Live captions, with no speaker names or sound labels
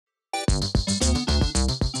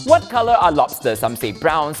color are lobsters. Some say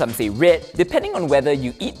brown, some say red, depending on whether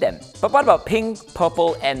you eat them. But what about pink,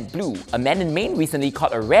 purple, and blue? A man in Maine recently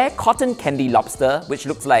caught a rare cotton candy lobster, which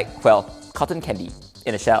looks like, well, cotton candy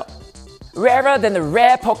in a shell. Rarer than the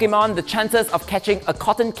rare Pokemon, the chances of catching a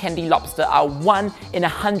cotton candy lobster are 1 in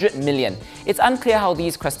 100 million. It's unclear how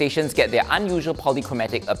these crustaceans get their unusual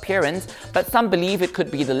polychromatic appearance, but some believe it could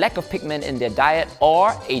be the lack of pigment in their diet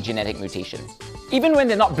or a genetic mutation. Even when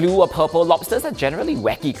they're not blue or purple, lobsters are generally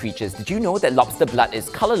wacky creatures. Did you know that lobster blood is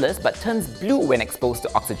colorless but turns blue when exposed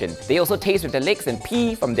to oxygen? They also taste with their legs and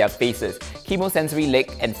pee from their faces. Chemosensory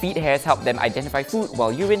leg and feet hairs help them identify food,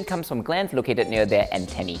 while urine comes from glands located near their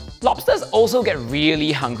antennae. Lobsters also get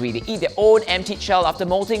really hungry. They eat their own emptied shell after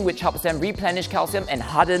molting, which helps them replenish calcium and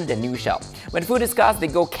harden their new shell. When food is scarce, they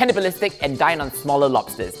go cannibalistic and dine on smaller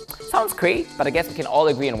lobsters. Sounds crazy, but I guess we can all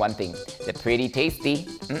agree on one thing. They're pretty tasty.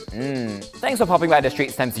 Thanks for popping by the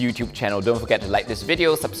Straits Times YouTube channel. Don't forget to like this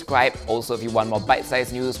video, subscribe. Also, if you want more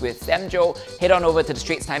bite-sized news with Sam Jo, head on over to the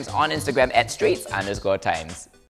Straits Times on Instagram at Straits_Times.